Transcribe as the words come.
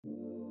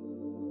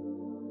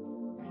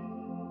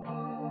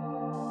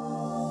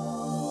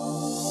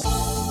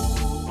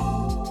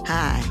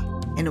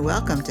and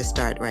welcome to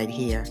Start Right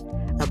Here,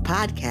 a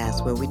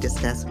podcast where we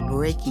discuss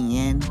breaking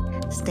in,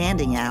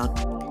 standing out,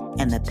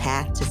 and the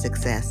path to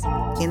success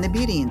in the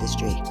beauty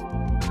industry.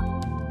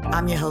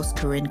 I'm your host,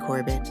 Corinne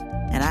Corbett,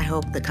 and I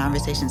hope the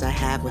conversations I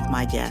have with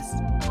my guests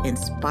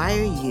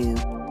inspire you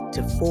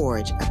to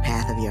forge a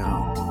path of your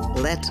own.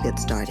 Let's get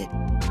started.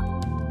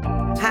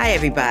 Hi,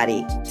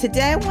 everybody.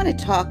 Today I want to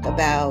talk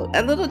about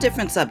a little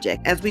different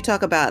subject. As we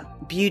talk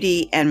about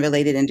beauty and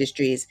related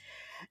industries,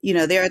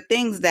 there are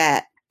things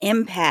that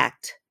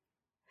impact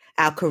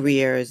our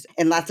careers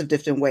in lots of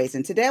different ways.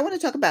 And today I want to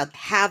talk about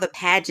how the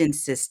pageant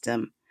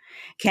system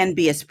can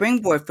be a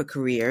springboard for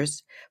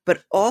careers,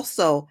 but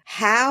also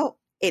how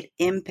it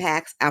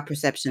impacts our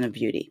perception of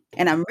beauty.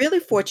 And I'm really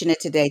fortunate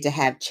today to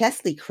have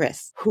Cheslie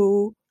Kryst,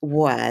 who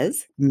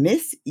was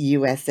Miss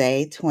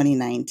USA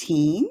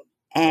 2019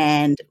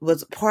 and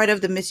was part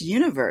of the Miss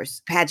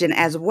Universe pageant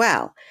as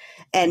well.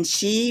 And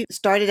she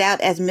started out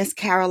as Miss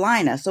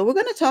Carolina. So we're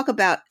going to talk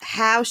about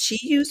how she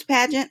used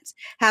pageants,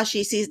 how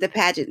she sees the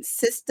pageant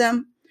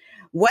system,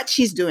 what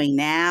she's doing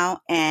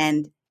now,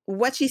 and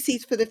what she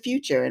sees for the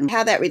future and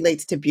how that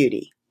relates to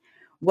beauty.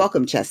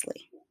 Welcome,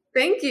 Cheslie.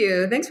 Thank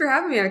you. Thanks for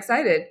having me. I'm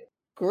excited.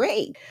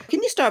 Great.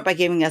 Can you start by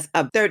giving us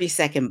a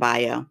 30-second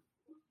bio?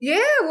 Yeah,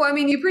 well,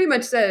 you pretty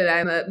much said it.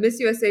 I'm a Miss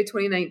USA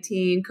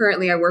 2019.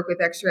 Currently, I work with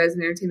Extra as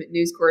an entertainment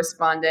news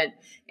correspondent,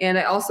 and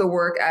I also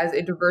work as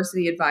a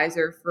diversity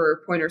advisor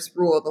for Pointers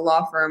Rule, the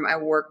law firm I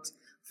worked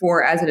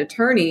for as an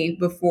attorney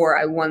before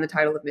I won the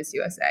title of Miss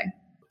USA.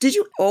 Did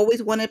you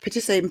always want to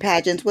participate in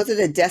pageants? Was it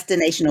a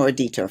destination or a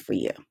detour for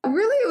you?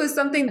 Really, it was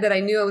something that I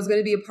knew I was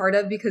going to be a part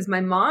of because my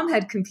mom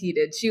had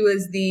competed. She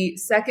was the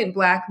second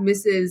Black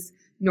Mrs.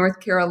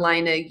 North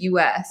Carolina,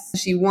 U.S.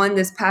 She won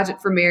this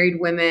pageant for married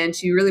women.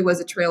 She really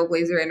was a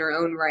trailblazer in her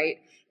own right.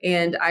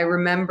 And I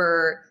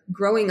remember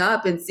growing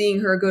up and seeing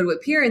her go to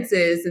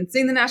appearances and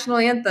sing the national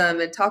anthem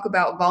and talk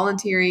about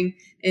volunteering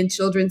in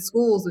children's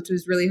schools, which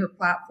was really her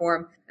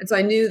platform. And so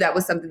I knew that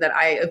was something that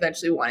I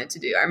eventually wanted to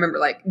do. I remember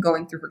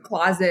going through her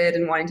closet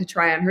and wanting to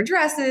try on her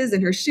dresses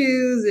and her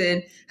shoes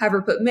and have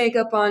her put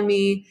makeup on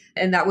me.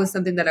 And that was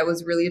something that I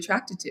was really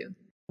attracted to.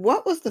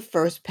 What was the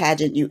first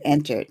pageant you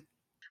entered?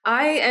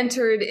 I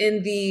entered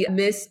in the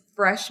Miss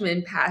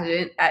Freshman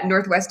pageant at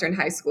Northwestern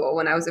High School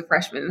when I was a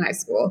freshman in high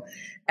school.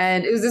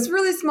 And it was this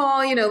really small,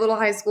 little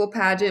high school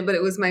pageant, but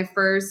it was my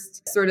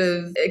first sort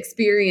of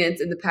experience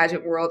in the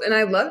pageant world. And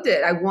I loved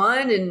it. I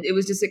won, and it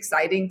was just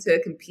exciting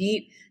to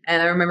compete.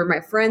 And I remember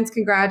my friends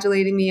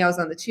congratulating me. I was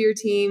on the cheer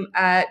team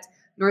at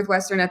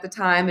Northwestern at the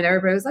time, and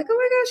everybody was like, oh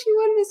my gosh, you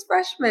won Miss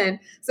Freshman.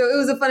 So it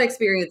was a fun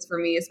experience for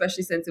me,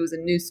 especially since it was a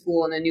new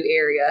school and a new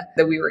area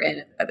that we were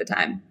in at the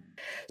time.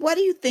 What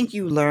do you think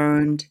you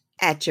learned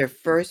at your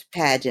first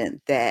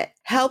pageant that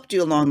helped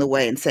you along the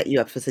way and set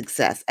you up for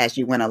success as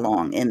you went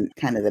along in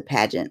kind of the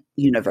pageant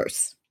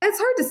universe? It's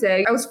hard to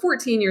say. I was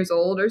 14 years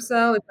old or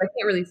so. I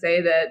can't really say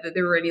that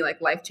there were any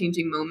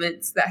life-changing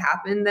moments that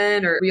happened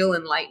then or real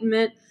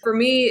enlightenment. For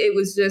me, it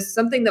was just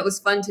something that was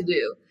fun to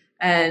do.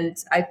 And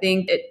I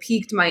think it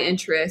piqued my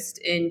interest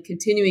in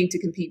continuing to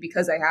compete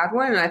because I had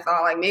one. And I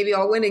thought maybe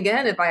I'll win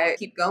again if I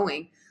keep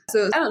going.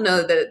 So I don't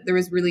know that there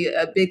was really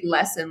a big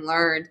lesson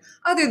learned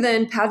other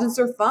than pageants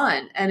are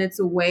fun. And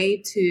it's a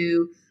way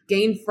to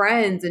gain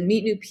friends and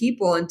meet new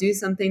people and do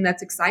something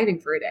that's exciting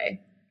for a day.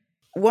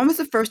 When was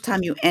the first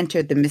time you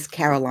entered the Miss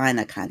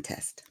Carolina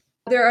contest?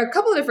 There are a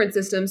couple of different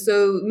systems.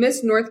 So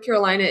Miss North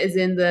Carolina is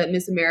in the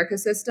Miss America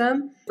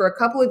system for a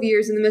couple of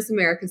years in the Miss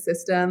America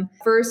system,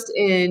 first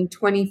in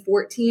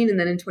 2014 and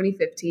then in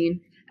 2015.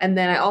 And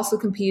then I also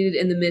competed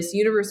in the Miss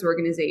Universe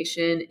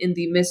organization in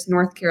the Miss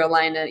North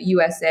Carolina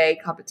USA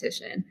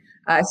competition,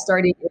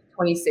 starting in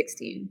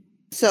 2016.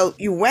 So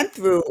you went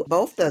through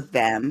both of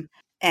them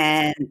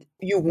and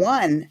you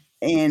won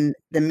in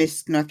the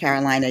Miss North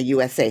Carolina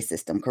USA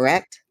system,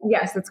 correct?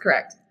 Yes, that's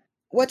correct.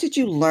 What did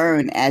you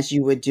learn as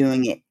you were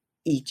doing it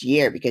each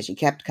year because you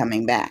kept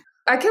coming back?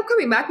 I kept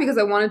coming back because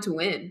I wanted to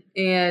win.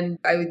 And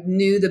I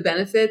knew the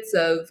benefits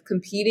of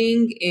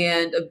competing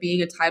and of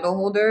being a title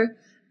holder.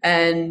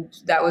 And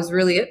that was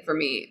really it for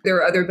me. There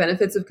were other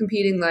benefits of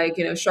competing,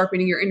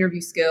 sharpening your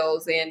interview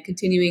skills and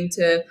continuing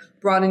to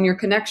broaden your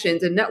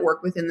connections and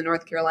network within the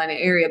North Carolina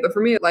area. But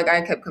for me,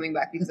 I kept coming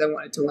back because I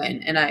wanted to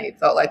win. And I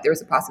felt like there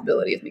was a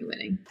possibility of me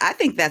winning. I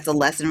think that's a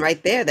lesson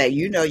right there that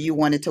you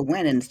wanted to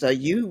win. And so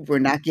you were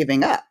not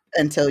giving up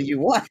until you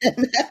won.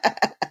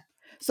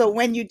 So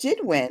when you did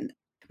win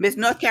Miss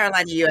North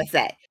Carolina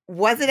USA,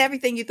 was it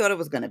everything you thought it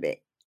was going to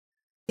be?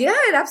 Yeah,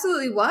 it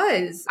absolutely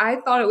was. I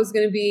thought it was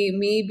going to be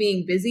me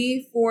being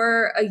busy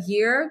for a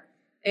year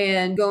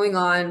and going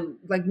on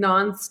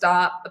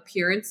nonstop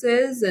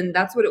appearances. And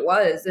that's what it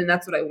was. And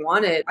that's what I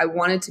wanted. I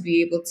wanted to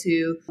be able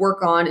to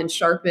work on and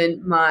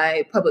sharpen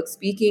my public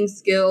speaking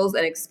skills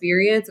and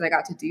experience. And I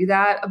got to do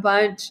that a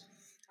bunch.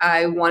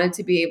 I wanted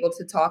to be able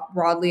to talk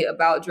broadly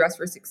about Dress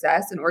for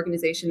Success, an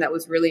organization that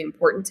was really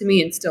important to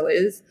me and still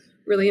is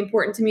really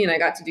important to me. And I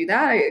got to do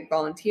that. I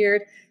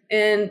volunteered.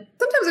 And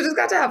sometimes I just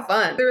got to have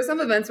fun. There were some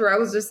events where I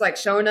was just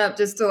showing up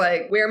just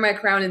to wear my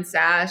crown and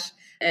sash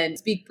and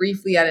speak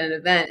briefly at an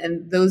event.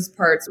 And those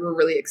parts were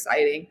really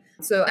exciting.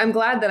 So I'm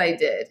glad that I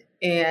did.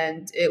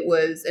 And it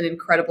was an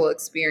incredible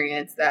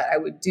experience that I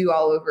would do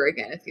all over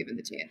again if given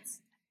the chance.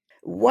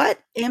 What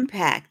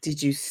impact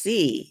did you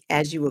see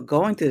as you were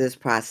going through this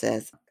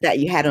process that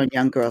you had on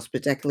young girls,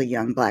 particularly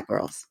young Black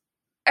girls?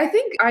 I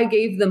think I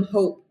gave them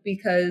hope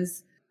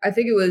because I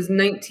think it was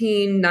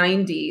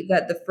 1990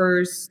 that the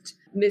first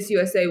Miss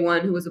USA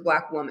won who was a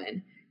Black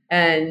woman.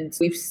 And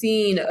we've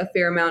seen a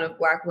fair amount of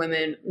Black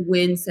women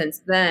win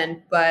since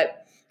then.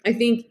 But I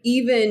think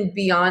even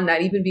beyond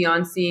that, even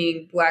beyond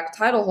seeing Black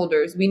title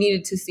holders, we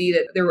needed to see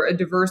that there were a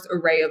diverse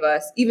array of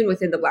us, even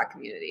within the Black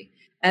community,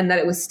 and that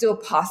it was still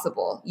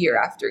possible year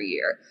after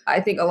year.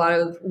 I think a lot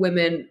of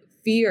women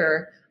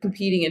fear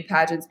competing in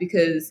pageants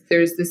because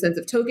there's this sense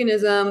of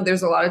tokenism.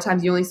 There's a lot of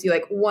times you only see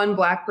like one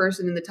Black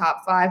person in the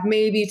top 5,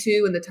 maybe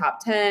 2 in the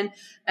top 10.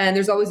 And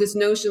there's always this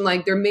notion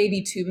like there may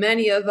be too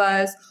many of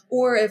us,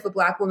 or if a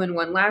Black woman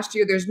won last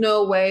year, there's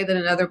no way that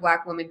another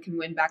Black woman can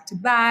win back to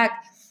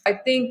back. I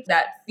think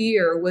that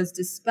fear was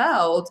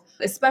dispelled,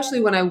 especially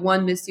when I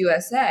won Miss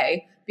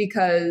USA,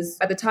 because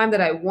at the time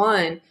that I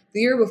won, the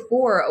year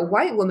before, a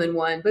white woman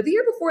won, but the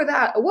year before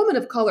that, a woman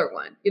of color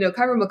won.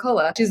 Kyra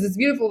McCullough, she's this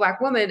beautiful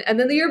Black woman. And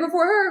then the year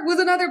before her was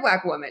another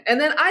Black woman. And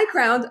then I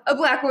crowned a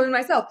Black woman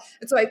myself.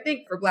 And so I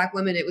think for Black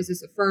women, it was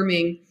this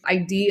affirming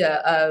idea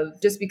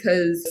of just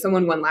because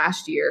someone won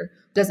last year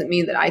doesn't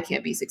mean that I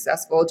can't be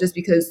successful. Just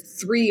because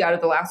 3 out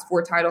of the last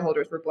 4 title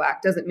holders were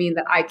Black doesn't mean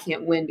that I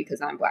can't win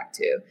because I'm Black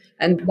too.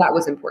 And that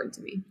was important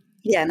to me.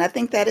 Yeah, and I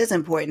think that is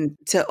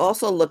important to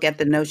also look at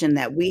the notion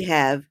that we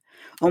have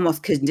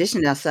almost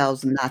conditioned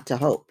ourselves not to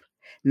hope,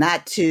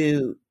 not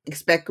to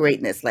expect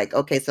greatness. Like,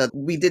 okay, so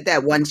we did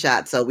that one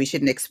shot, so we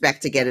shouldn't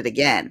expect to get it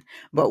again.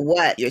 But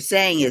what you're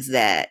saying is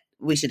that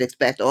we should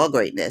expect all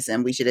greatness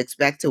and we should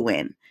expect to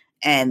win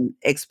and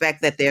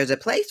expect that there's a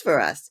place for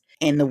us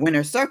in the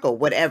winner's circle,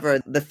 whatever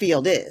the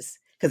field is,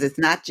 because it's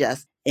not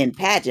just in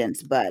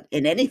pageants, but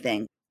in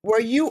anything.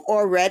 Were you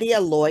already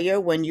a lawyer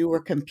when you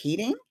were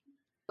competing?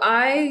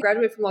 I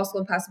graduated from law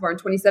school in Pasadena in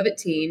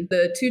 2017.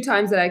 The 2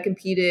 times that I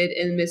competed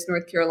in Miss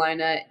North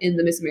Carolina in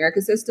the Miss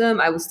America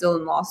system, I was still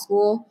in law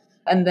school.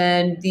 And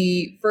then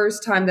the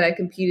first time that I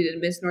competed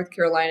in Miss North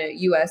Carolina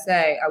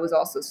USA, I was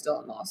also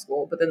still in law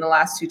school. But then the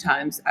last 2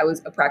 times, I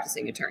was a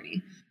practicing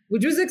attorney,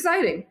 which was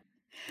exciting.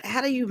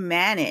 How do you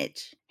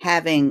manage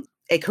having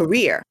a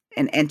career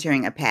and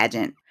entering a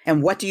pageant?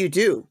 And what do you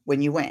do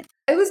when you win?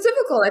 It was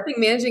difficult. I think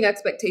managing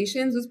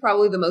expectations was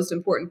probably the most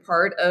important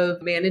part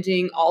of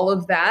managing all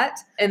of that.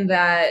 And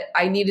that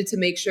I needed to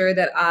make sure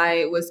that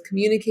I was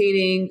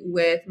communicating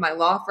with my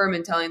law firm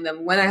and telling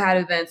them when I had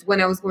events,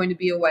 when I was going to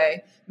be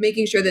away,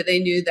 making sure that they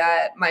knew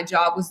that my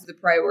job was the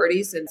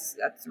priority, since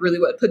that's really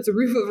what puts a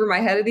roof over my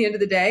head at the end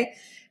of the day.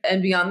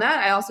 And beyond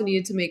that, I also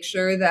needed to make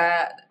sure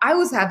that I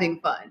was having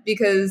fun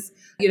because,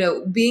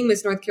 being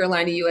Miss North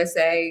Carolina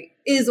USA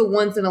is a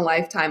once in a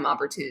lifetime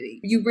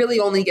opportunity. You really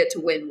only get to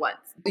win once.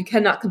 You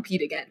cannot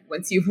compete again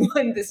once you've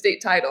won the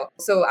state title.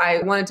 So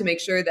I wanted to make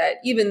sure that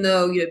even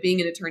though, being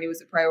an attorney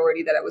was a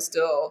priority, that I was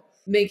still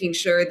making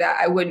sure that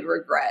I wouldn't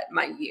regret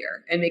my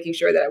year and making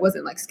sure that I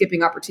wasn't like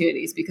skipping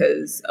opportunities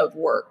because of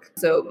work.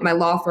 So my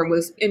law firm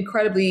was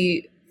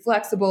incredibly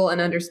flexible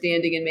and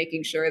understanding and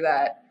making sure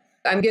that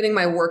I'm getting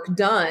my work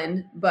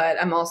done, but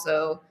I'm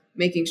also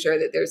making sure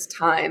that there's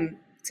time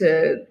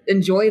to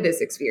enjoy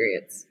this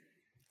experience.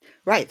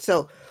 Right.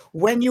 So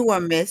when you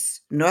were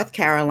Miss North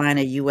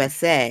Carolina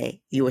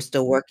USA, you were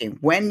still working.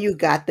 When you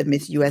got the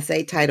Miss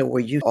USA title, were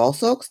you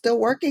also still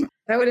working?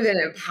 That would have been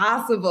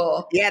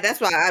impossible. Yeah, that's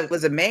why I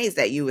was amazed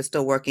that you were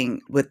still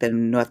working with the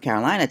North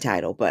Carolina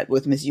title, but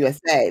with Miss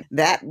USA,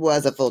 that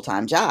was a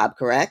full-time job,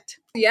 correct?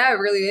 Yeah, it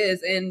really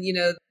is. And,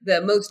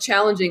 the most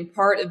challenging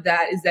part of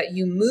that is that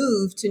you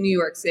move to New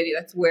York City.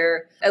 That's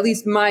where, at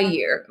least my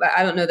year,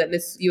 I don't know that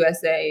Miss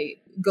USA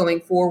going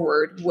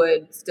forward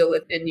would still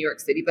live in New York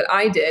City, but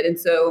I did. And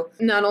so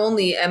not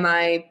only am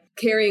I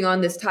carrying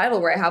on this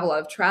title where I have a lot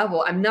of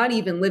travel, I'm not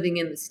even living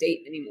in the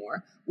state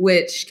anymore,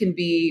 which can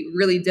be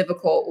really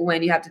difficult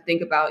when you have to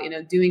think about,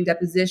 doing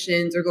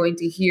depositions or going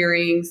to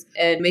hearings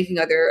and making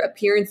other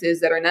appearances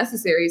that are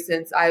necessary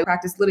since I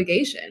practice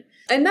litigation.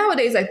 And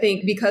nowadays, I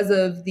think because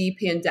of the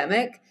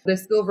pandemic, the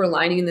silver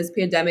lining in this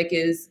pandemic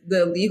is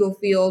the legal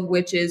field,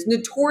 which is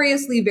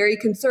notoriously very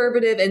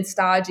conservative and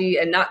stodgy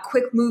and not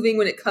quick moving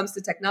when it comes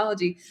to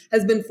technology,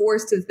 has been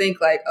forced to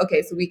think like,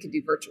 okay, so we can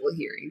do virtual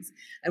hearings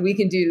and we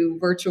can do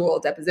virtual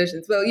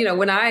depositions. Well,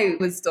 when I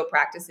was still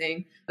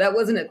practicing, that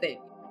wasn't a thing.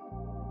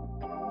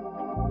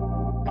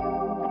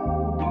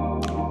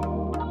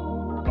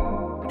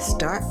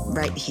 Start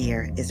Right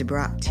Here is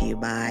brought to you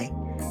by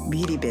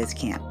Beauty Biz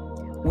Camp,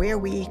 where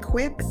we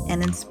equip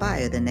and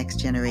inspire the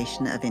next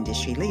generation of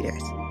industry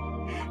leaders.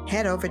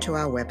 Head over to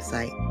our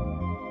website,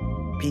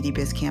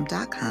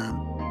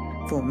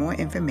 beautybizcamp.com, for more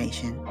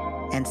information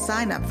and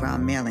sign up for our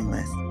mailing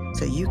list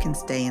so you can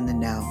stay in the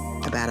know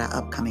about our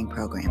upcoming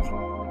programming.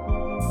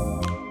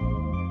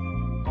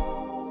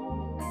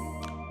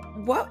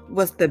 What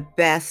was the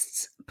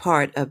best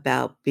part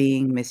about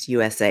being Miss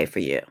USA for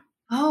you?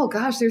 Oh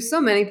gosh, there's so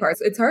many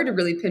parts. It's hard to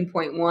really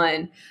pinpoint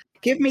one.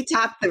 Give me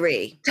top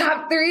three.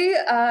 Top three,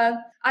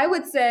 I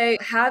would say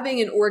having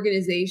an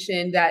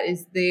organization that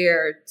is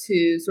there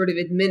to sort of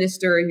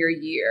administer your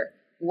year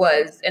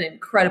was an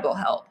incredible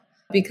help.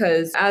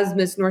 Because as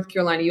Miss North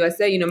Carolina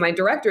USA, my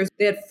directors,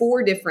 they had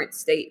 4 different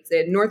states. They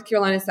had North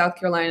Carolina, South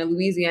Carolina,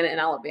 Louisiana, and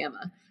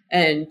Alabama,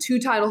 and 2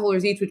 title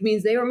holders each, which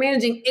means they were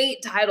managing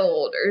 8 title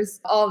holders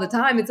all the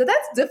time. And so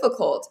that's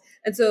difficult.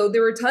 And so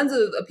there were tons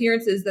of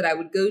appearances that I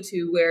would go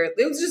to where it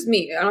was just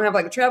me. I don't have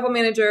like a travel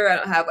manager. I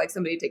don't have like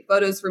somebody to take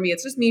photos for me.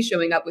 It's just me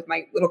showing up with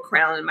my little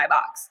crown in my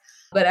box.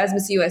 But as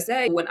Miss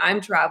USA, when I'm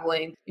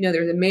traveling,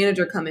 there's a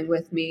manager coming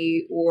with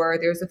me, or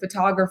there's a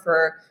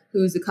photographer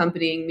who's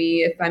accompanying me.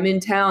 If I'm in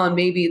town,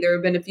 maybe there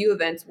have been a few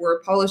events where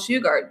Paula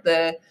Shugart,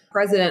 the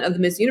president of the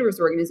Miss Universe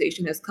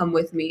organization, has come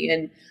with me.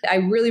 And I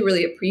really,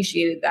 really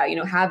appreciated that,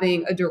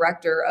 having a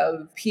director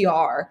of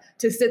PR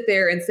to sit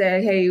there and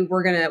say, hey,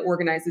 we're going to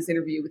organize this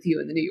interview with you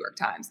in the New York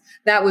Times.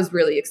 That was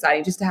really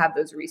exciting just to have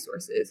those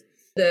resources.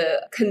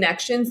 The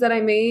connections that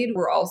I made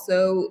were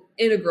also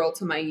integral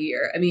to my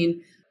year. I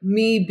mean,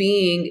 me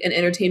being an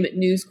entertainment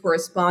news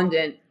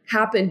correspondent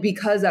happened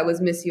because I was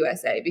Miss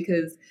USA,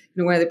 because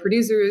one of the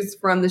producers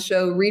from the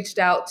show reached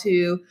out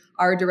to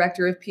our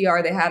director of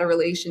PR. They had a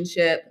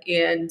relationship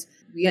and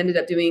we ended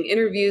up doing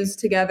interviews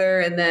together.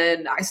 And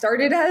then I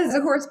started as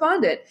a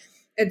correspondent.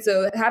 And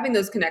so having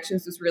those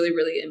connections was really,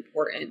 really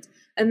important.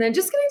 And then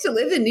just getting to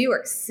live in New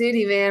York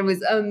City, man,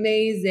 was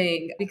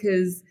amazing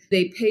because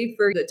they paid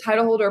for the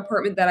title holder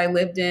apartment that I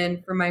lived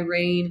in for my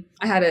reign.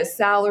 I had a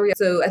salary.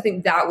 So I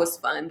think that was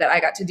fun, that I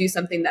got to do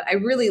something that I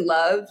really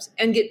loved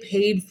and get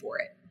paid for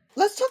it.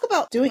 Let's talk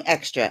about doing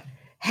extra.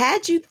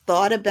 Had you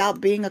thought about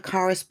being a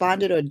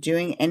correspondent or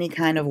doing any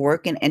kind of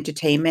work in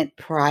entertainment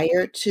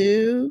prior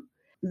to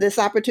this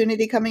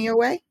opportunity coming your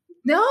way?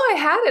 No, I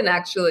hadn't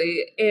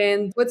actually.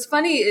 And what's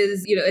funny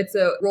is, it's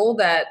a role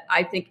that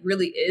I think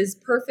really is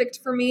perfect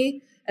for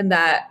me. And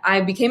that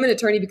I became an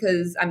attorney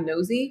because I'm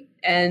nosy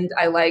and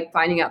I like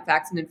finding out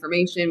facts and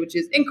information, which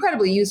is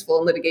incredibly useful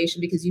in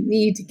litigation because you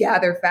need to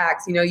gather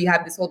facts. You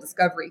have this whole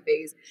discovery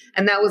phase.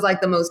 And that was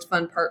like the most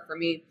fun part for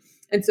me.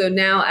 And so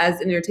now as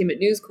an entertainment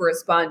news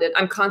correspondent,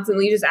 I'm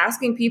constantly just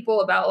asking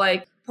people about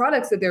like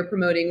products that they're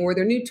promoting or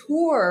their new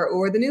tour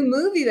or the new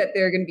movie that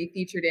they're going to be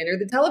featured in or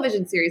the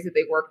television series that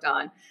they worked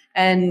on.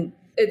 And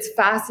it's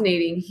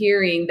fascinating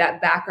hearing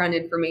that background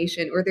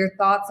information or their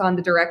thoughts on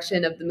the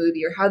direction of the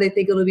movie or how they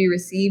think it'll be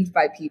received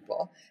by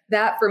people.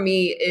 That for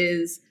me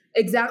is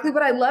exactly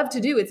what I love to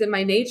do. It's in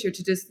my nature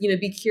to just,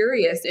 be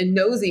curious and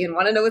nosy and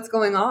want to know what's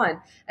going on.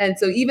 And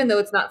so even though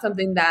it's not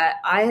something that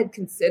I had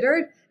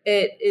considered,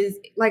 it is,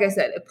 like I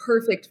said, a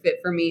perfect fit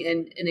for me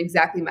and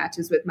exactly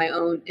matches with my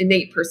own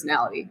innate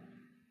personality.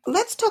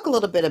 Let's talk a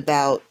little bit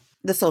about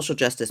the social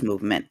justice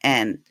movement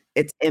and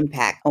its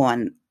impact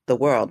on the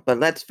world. But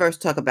let's first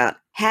talk about,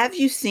 have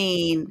you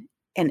seen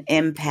an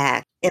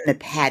impact in the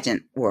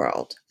pageant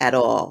world at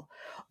all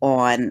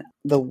on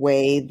the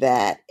way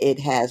that it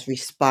has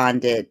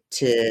responded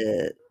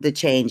to the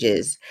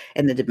changes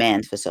and the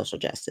demands for social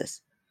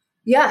justice?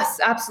 Yes,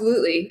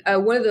 absolutely.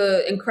 One of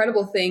the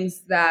incredible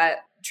things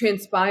that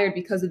transpired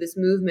because of this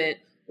movement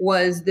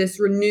was this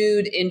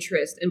renewed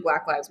interest in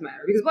Black Lives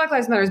Matter, because Black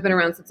Lives Matter has been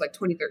around since like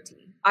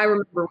 2013. I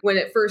remember when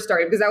it first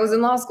started because I was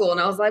in law school and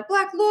I was like,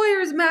 Black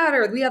lawyers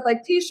matter. We had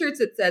like t-shirts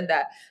that said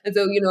that. And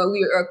so, we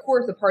are, of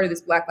course, a part of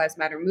this Black Lives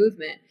Matter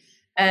movement.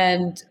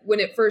 And when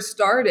it first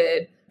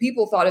started,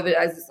 people thought of it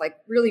as this like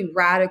really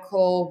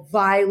radical,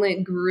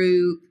 violent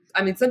group.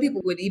 I mean, some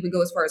people would even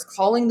go as far as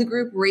calling the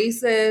group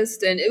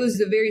racist. And it was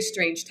a very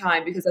strange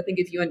time because I think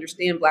if you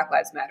understand Black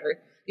Lives Matter,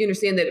 you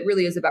understand that it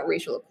really is about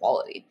racial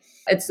equality.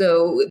 And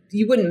so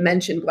you wouldn't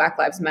mention Black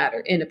Lives Matter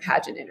in a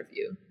pageant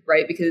interview,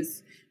 right?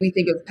 Because we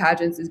think of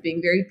pageants as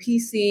being very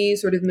PC,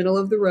 sort of middle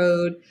of the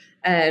road.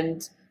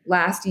 And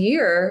last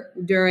year,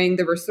 during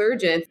the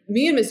resurgence,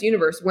 me and Miss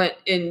Universe went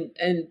in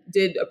and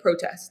did a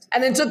protest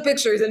and then took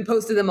pictures and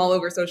posted them all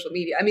over social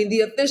media. I mean,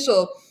 the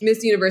official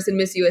Miss Universe and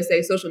Miss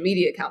USA social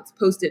media accounts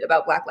posted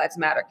about Black Lives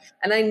Matter.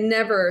 And I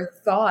never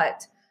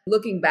thought,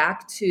 looking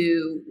back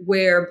to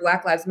where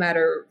Black Lives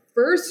Matter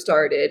first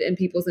started and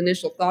people's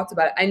initial thoughts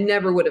about it, I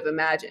never would have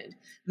imagined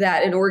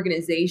that an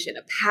organization,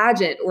 a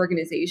pageant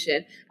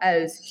organization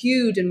as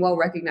huge and well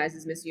recognized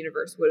as Miss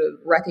Universe would have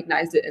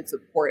recognized it and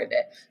supported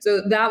it.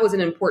 So that was an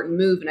important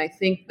move. And I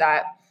think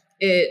that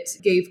it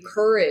gave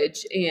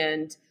courage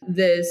and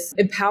this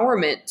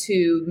empowerment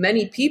to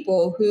many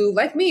people who,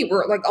 like me,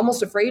 were like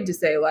almost afraid to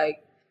say,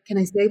 like, can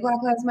I say Black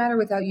Lives Matter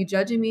without you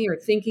judging me or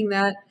thinking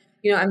that,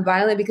 I'm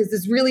violent, because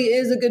this really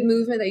is a good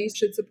movement that you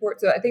should support.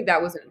 So I think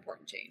that was an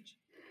important change.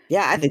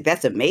 Yeah, I think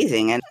that's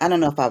amazing. And I don't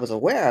know if I was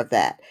aware of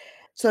that.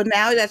 So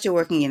now that you're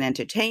working in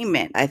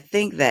entertainment, I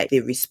think that the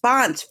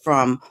response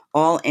from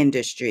all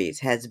industries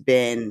has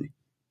been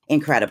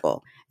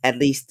incredible. At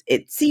least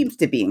it seems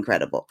to be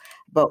incredible.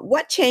 But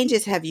what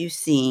changes have you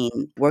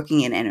seen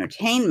working in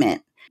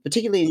entertainment,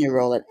 particularly in your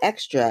role at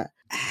Extra?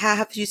 How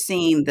have you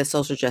seen the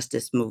social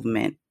justice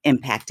movement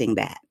impacting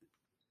that?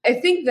 I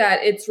think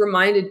that it's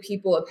reminded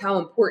people of how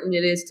important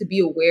it is to be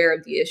aware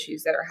of the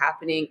issues that are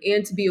happening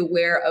and to be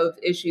aware of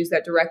issues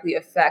that directly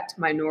affect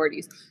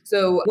minorities.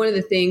 So one of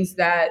the things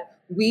that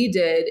we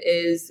did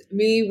is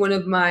me, one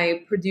of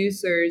my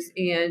producers,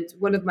 and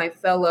one of my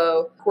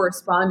fellow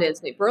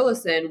correspondents, Nate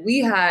Burleson, we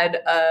had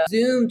a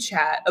Zoom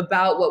chat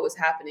about what was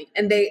happening,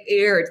 and they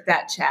aired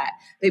that chat.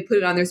 They put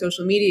it on their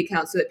social media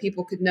accounts so that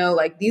people could know,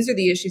 like, these are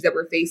the issues that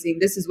we're facing.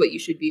 This is what you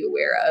should be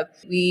aware of.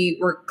 We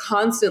were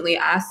constantly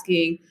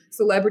asking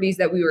celebrities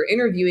that we were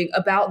interviewing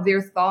about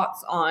their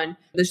thoughts on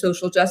the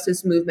social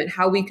justice movement,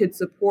 how we could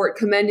support,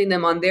 commending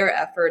them on their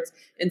efforts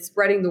and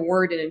spreading the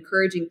word and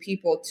encouraging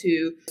people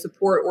to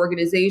support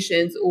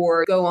organizations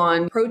or go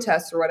on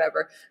protests or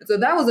whatever. And so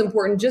that was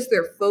important, just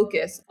their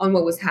focus on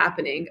what was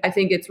happening. I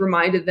think it's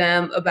reminded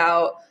them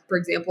about, for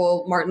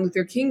example, Martin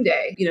Luther King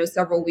Day,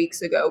 several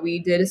weeks ago, we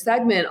did a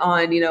segment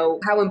on,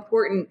 how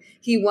important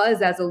he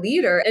was as a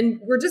leader.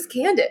 And we're just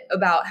candid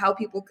about how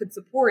people could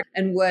support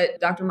and what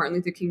Dr. Martin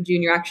Luther King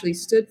Jr. actually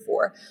stood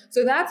for.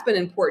 So that's been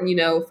important,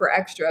 for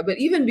Extra. But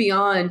even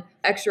beyond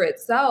Extra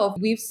itself,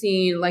 we've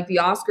seen, like, the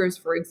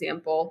Oscars, for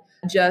example,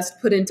 just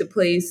put into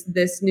place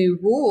this new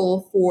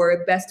rule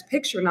for Best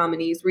Picture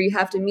nominees where you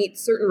have to meet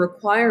certain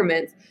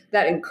requirements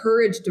that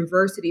encourage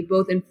diversity,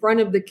 both in front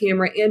of the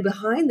camera and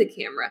behind the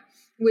camera,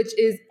 which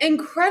is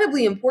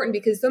incredibly important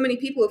because so many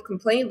people have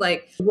complained,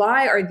 like,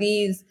 why are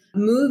these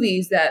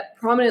movies that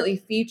prominently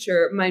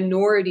feature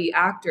minority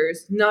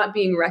actors not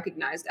being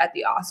recognized at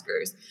the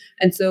Oscars?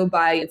 And so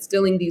by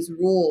instilling these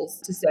rules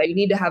to say you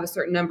need to have a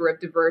certain number of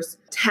diverse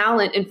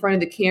talent in front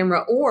of the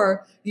camera,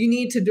 or you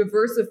need to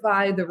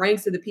diversify the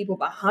ranks of the people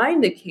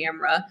behind the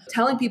camera,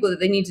 telling people that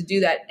they need to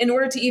do that in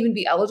order to even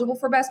be eligible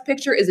for Best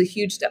Picture is a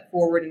huge step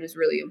forward and is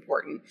really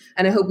important.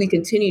 And I hope we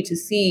continue to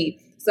see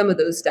some of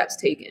those steps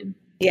taken.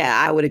 Yeah,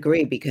 I would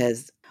agree,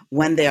 because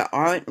when there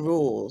aren't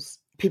rules,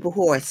 people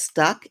who are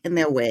stuck in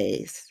their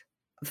ways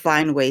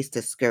find ways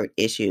to skirt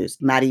issues,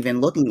 not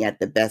even looking at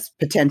the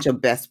potential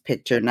best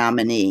picture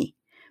nominee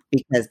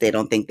because they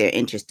don't think they're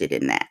interested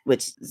in that,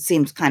 which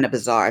seems kind of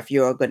bizarre. If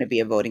you're going to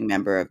be a voting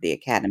member of the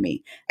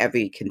Academy,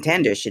 every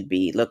contender should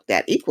be looked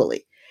at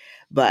equally.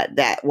 But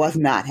that was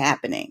not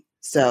happening.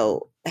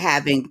 So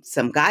having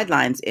some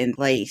guidelines in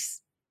place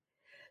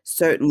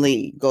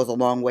certainly goes a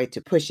long way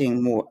to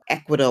pushing more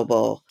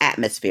equitable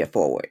atmosphere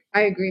forward.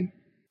 I agree.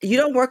 You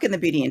don't work in the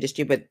beauty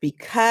industry, but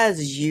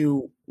because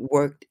you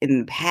worked in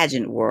the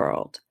pageant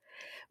world,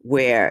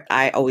 where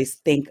I always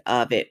think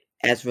of it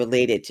as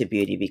related to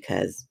beauty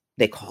because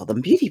they call them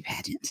beauty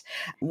pageants.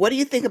 What do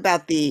you think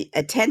about the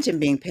attention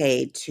being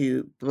paid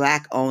to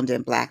Black owned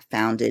and Black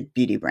founded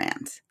beauty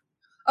brands?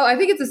 Oh, I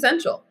think it's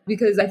essential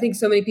because I think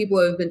so many people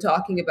have been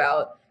talking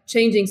about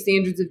changing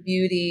standards of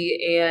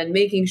beauty and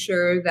making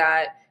sure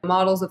that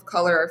models of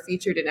color are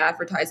featured in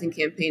advertising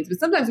campaigns.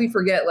 But sometimes we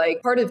forget,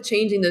 like, part of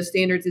changing those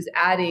standards is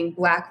adding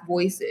Black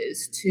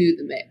voices to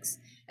the mix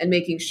and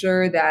making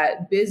sure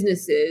that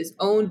businesses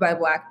owned by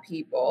Black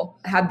people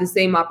have the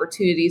same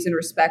opportunities and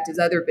respect as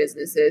other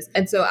businesses.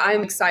 And so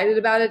I'm excited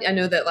about it. I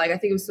know that, like, I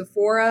think it was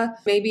Sephora,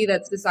 maybe,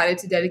 that's decided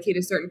to dedicate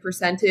a certain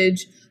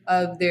percentage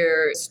of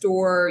their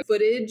store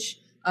footage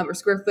or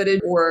square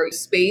footage or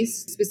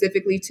space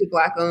specifically to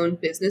Black owned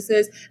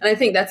businesses. And I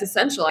think that's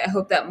essential. I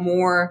hope that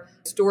more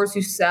stores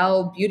who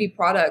sell beauty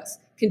products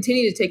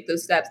continue to take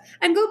those steps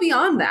and go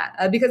beyond that,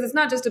 because it's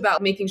not just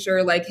about making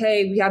sure, like,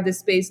 hey, we have this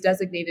space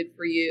designated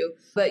for you,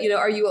 but,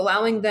 are you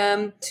allowing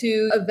them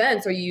to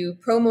events? Are you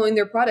promoting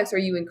their products? Are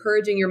you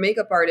encouraging your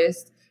makeup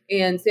artists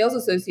and sales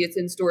associates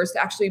in stores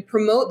to actually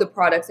promote the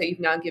products that you've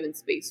now given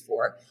space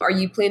for? Are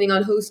you planning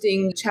on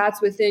hosting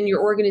chats within your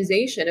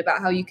organization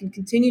about how you can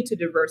continue to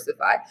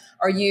diversify?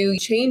 Are you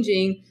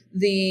changing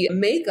the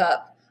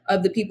makeup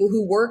of the people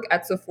who work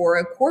at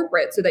Sephora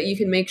corporate so that you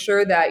can make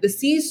sure that the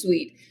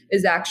C-suite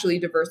is actually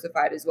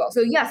diversified as well?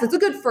 So yes, it's a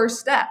good first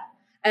step.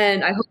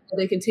 And I hope that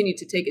they continue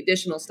to take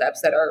additional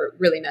steps that are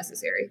really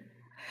necessary.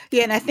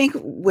 Yeah, and I think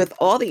with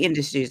all the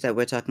industries that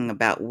we're talking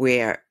about,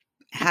 where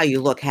how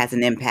you look has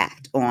an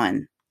impact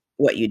on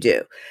what you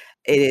do,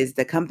 it is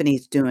the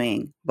companies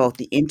doing both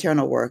the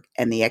internal work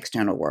and the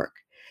external work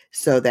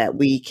so that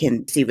we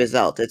can see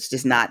results. It's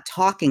just not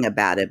talking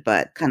about it,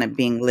 but kind of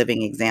being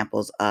living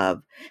examples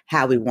of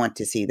how we want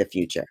to see the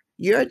future.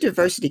 You're a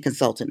diversity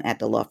consultant at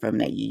the law firm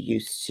that you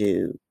used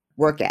to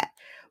work at.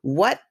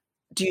 What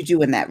do you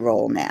do in that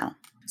role now?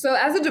 So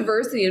as a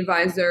diversity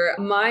advisor,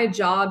 my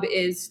job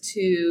is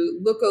to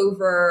look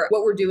over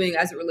what we're doing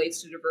as it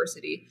relates to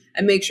diversity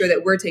and make sure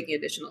that we're taking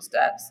additional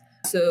steps.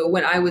 So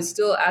when I was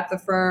still at the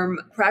firm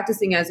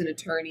practicing as an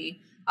attorney,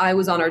 I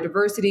was on our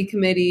diversity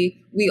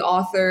committee. We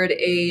authored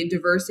a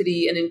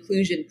diversity and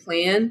inclusion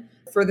plan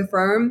for the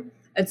firm.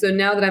 And so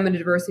now that I'm a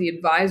diversity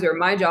advisor,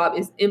 my job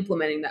is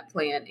implementing that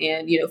plan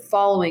and,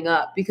 following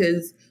up,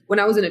 because when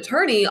I was an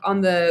attorney on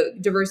the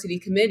diversity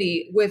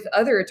committee with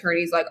other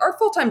attorneys, like our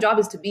full-time job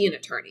is to be an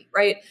attorney,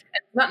 right?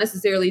 And not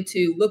necessarily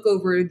to look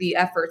over the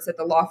efforts that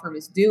the law firm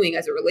is doing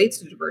as it relates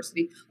to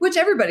diversity, which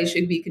everybody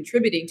should be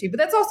contributing to, but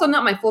that's also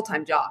not my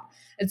full-time job.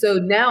 And so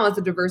now as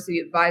a diversity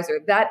advisor,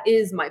 that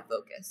is my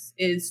focus,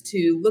 is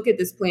to look at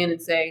this plan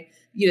and say,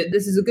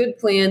 this is a good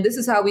plan. This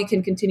is how we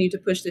can continue to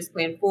push this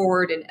plan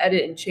forward and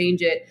edit and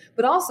change it.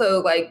 But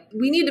also,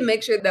 we need to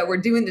make sure that we're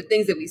doing the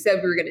things that we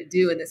said we were going to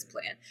do in this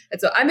plan. And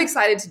so I'm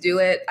excited to do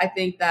it. I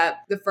think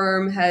that the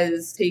firm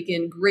has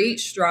taken great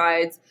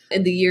strides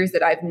in the years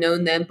that I've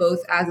known them, both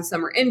as a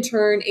summer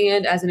intern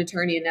and as an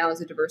attorney and now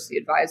as a diversity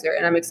advisor.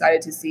 And I'm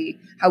excited to see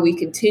how we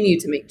continue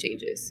to make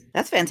changes.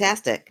 That's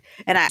fantastic.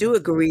 And I do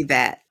agree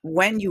that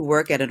when you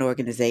work at an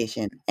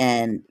organization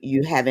and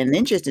you have an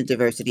interest in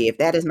diversity, if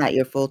that is not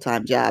your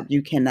full-time job,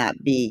 you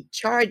cannot be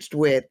charged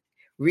with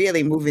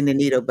really moving the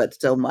needle, but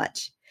so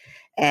much.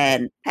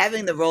 And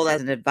having the role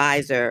as an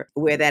advisor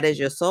where that is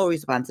your sole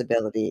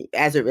responsibility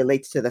as it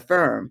relates to the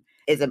firm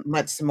is a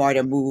much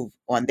smarter move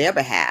on their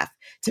behalf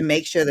to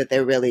make sure that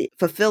they're really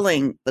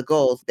fulfilling the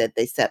goals that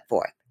they set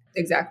forth.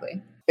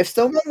 Exactly. If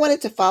someone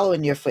wanted to follow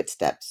in your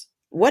footsteps,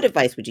 what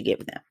advice would you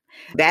give them?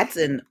 That's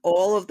in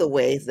all of the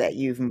ways that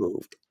you've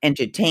moved.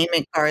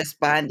 Entertainment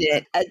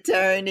correspondent,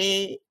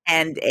 attorney,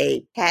 and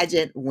a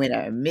pageant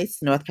winner,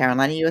 Miss North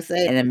Carolina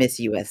USA and a Miss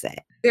USA.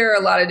 There are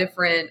a lot of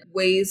different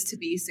ways to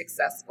be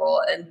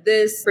successful, and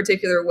this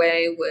particular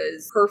way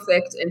was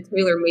perfect and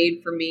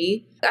tailor-made for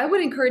me. I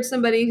would encourage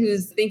somebody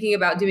who's thinking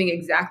about doing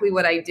exactly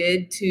what I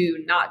did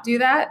to not do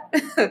that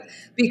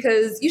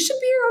because you should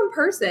be your own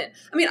person.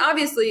 I mean,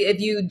 obviously, if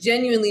you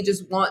genuinely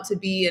just want to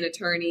be an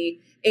attorney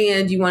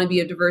and you want to be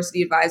a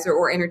diversity advisor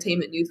or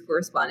entertainment news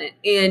correspondent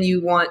and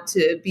you want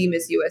to be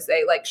Miss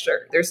USA,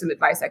 sure, there's some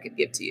advice I could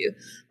give to you.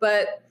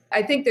 But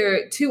I think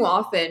too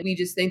often we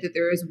just think that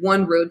there is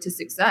one road to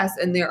success,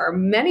 and there are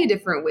many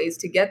different ways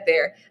to get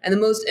there. And the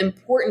most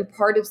important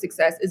part of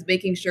success is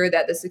making sure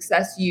that the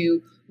success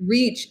you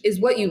reach is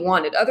what you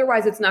wanted.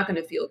 Otherwise, it's not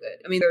going to feel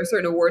good. I mean, there are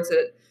certain awards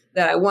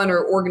that I won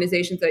or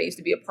organizations that I used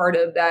to be a part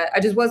of that I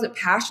just wasn't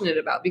passionate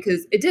about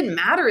because it didn't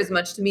matter as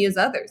much to me as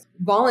others.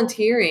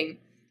 Volunteering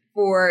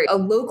for a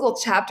local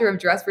chapter of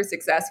Dress for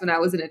Success when I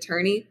was an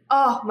attorney.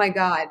 Oh my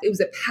God, it was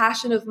a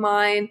passion of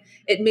mine.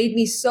 It made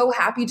me so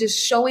happy just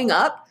showing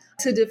up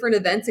to different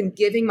events and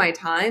giving my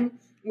time.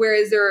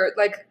 Whereas there are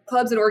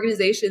clubs and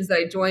organizations that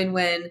I joined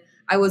when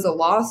I was a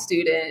law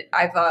student.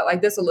 I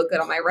thought this will look good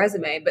on my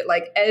resume, but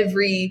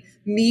every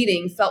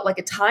meeting felt like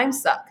a time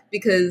suck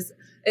because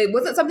it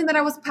wasn't something that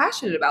I was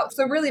passionate about.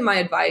 So really my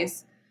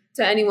advice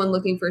to anyone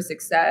looking for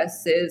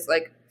success is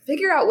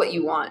figure out what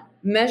you want.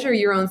 Measure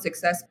your own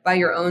success by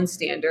your own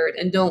standard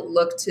and don't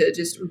look to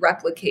just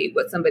replicate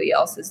what somebody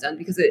else has done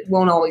because it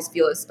won't always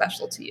feel as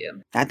special to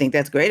you. I think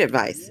that's great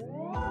advice.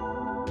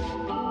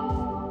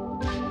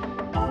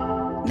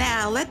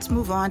 Now let's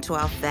move on to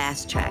our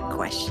fast track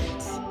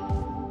questions.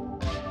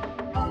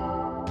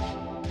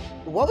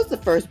 What was the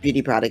first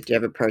beauty product you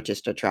ever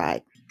purchased or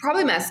tried?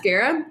 Probably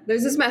mascara.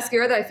 There's this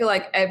mascara that I feel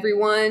like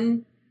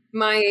everyone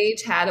my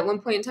age had at one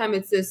point in time.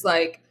 It's this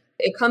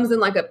it comes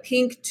in a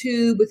pink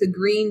tube with a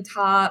green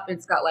top. And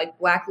it's got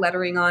black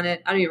lettering on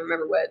it. I don't even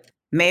remember what.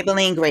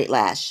 Maybelline Great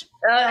Lash.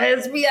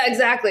 Yeah,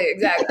 exactly.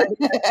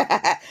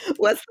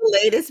 What's the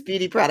latest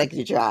beauty product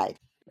you tried?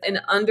 An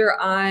under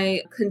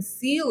eye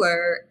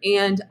concealer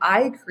and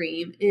eye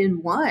cream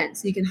in one.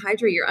 So you can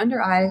hydrate your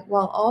under eye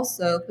while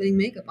also putting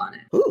makeup on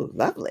it. Ooh,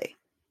 lovely.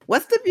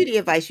 What's the beauty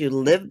advice you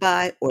live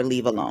by or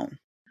leave alone?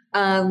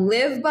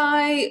 Live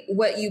by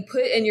what you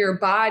put in your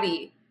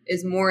body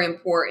is more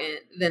important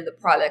than the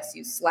products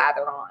you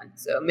slather on.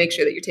 So make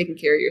sure that you're taking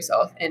care of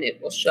yourself and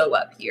it will show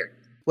up here.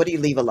 What do you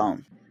leave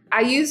alone?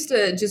 I used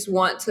to just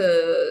want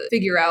to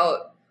figure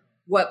out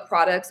what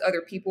products other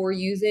people were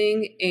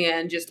using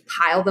and just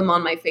pile them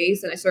on my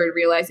face. And I started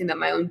realizing that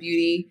my own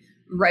beauty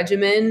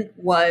regimen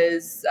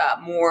was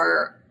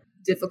more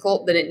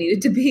difficult than it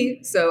needed to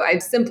be. So I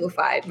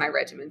simplified my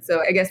regimen.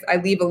 So I guess I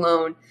leave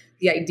alone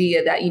the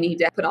idea that you need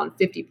to put on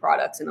 50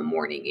 products in the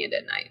morning and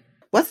at night.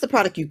 What's the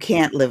product you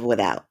can't live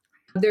without?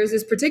 There's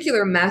this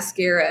particular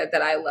mascara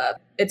that I love.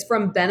 It's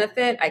from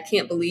Benefit. I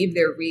can't believe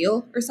they're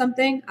real or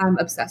something. I'm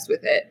obsessed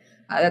with it.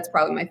 That's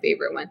probably my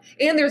favorite one.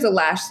 And there's a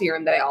lash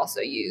serum that I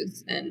also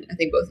use. And I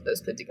think both of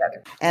those put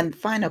together. And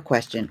final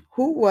question,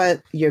 who was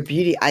your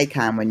beauty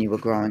icon when you were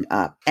growing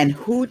up? And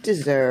who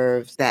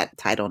deserves that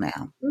title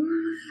now?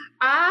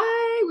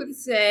 I would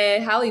say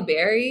Halle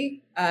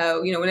Berry.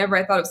 Whenever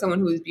I thought of someone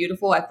who was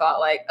beautiful, I thought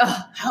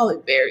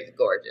Halle Berry's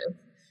gorgeous.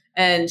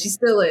 And she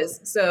still is.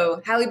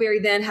 So Halle Berry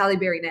then, Halle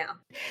Berry now.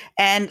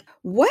 And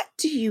what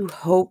do you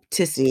hope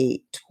to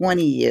see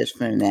 20 years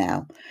from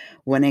now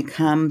when it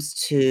comes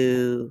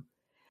to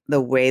the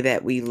way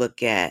that we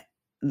look at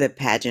the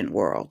pageant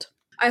world?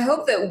 I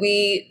hope that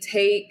we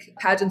take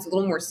pageants a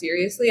little more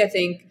seriously. I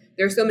think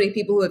there's so many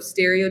people who have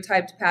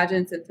stereotyped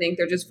pageants and think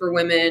they're just for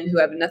women who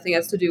have nothing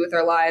else to do with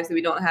their lives, that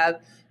we don't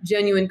have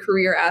genuine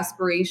career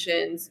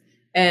aspirations,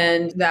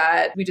 and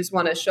that we just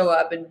want to show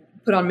up and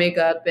put on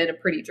makeup and a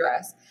pretty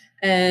dress.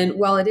 And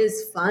while it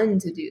is fun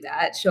to do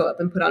that, show up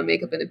and put on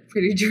makeup in a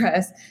pretty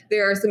dress,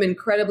 there are some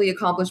incredibly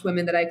accomplished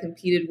women that I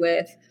competed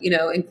with,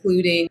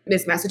 including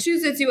Miss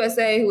Massachusetts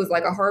USA, who was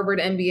like a Harvard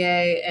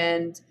MBA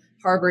and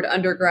Harvard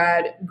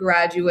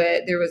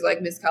graduate. There was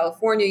like Miss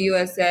California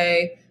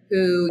USA,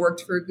 who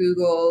worked for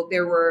Google.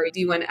 There were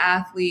D1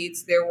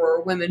 athletes. There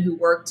were women who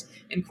worked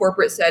in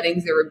corporate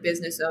settings. There were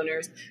business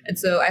owners. And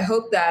so I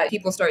hope that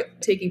people start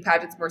taking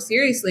pageants more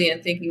seriously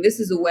and thinking this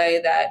is a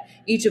way that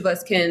each of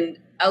us can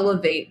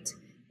elevate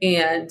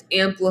and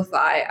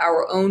amplify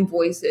our own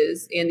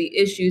voices and the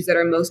issues that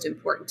are most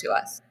important to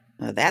us.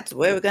 Well, that's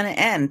where we're going to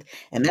end.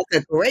 And that's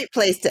a great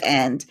place to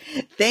end.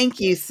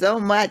 Thank you so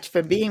much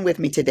for being with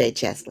me today,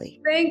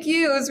 Cheslie. Thank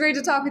you. It was great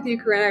to talk with you,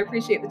 Corinne. I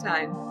appreciate the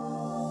time.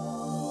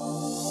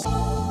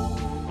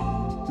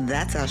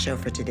 That's our show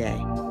for today.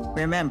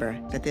 Remember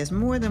that there's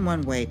more than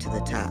one way to the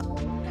top,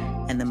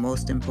 and the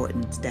most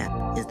important step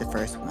is the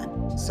first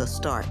one. So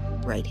start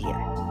right here.